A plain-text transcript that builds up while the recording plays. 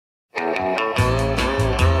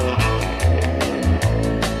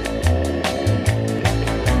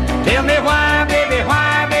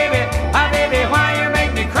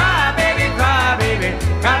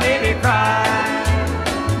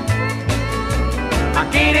I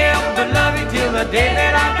can't help but love you till the day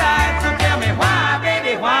that I die. So tell me why,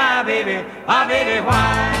 baby, why, baby, why, baby,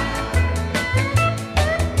 why?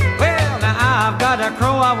 Well, now I've got a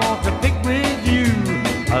crow I want to pick with you,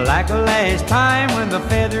 like last time when the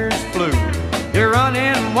feathers flew. You're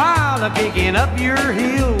running wild, picking up your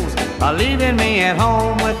heels, leaving me at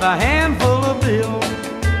home with a handful of bills.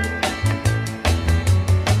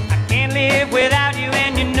 I can't live without you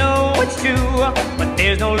and you know it's true, but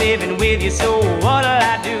there's no living with you, so what'll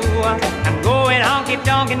I do? I'm going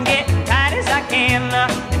honky-tonk and getting tight as I can,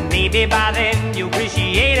 and maybe by then you'll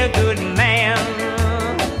appreciate a good man.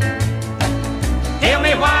 Tell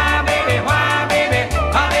me why, baby, why, baby,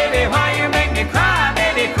 why, baby, why you make me cry,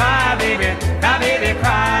 baby, cry, baby, cry, baby,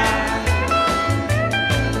 cry.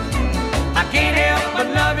 I can't help but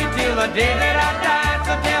love you till the day that I die.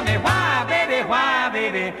 So tell me why, baby, why,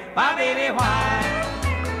 baby, why, baby, why?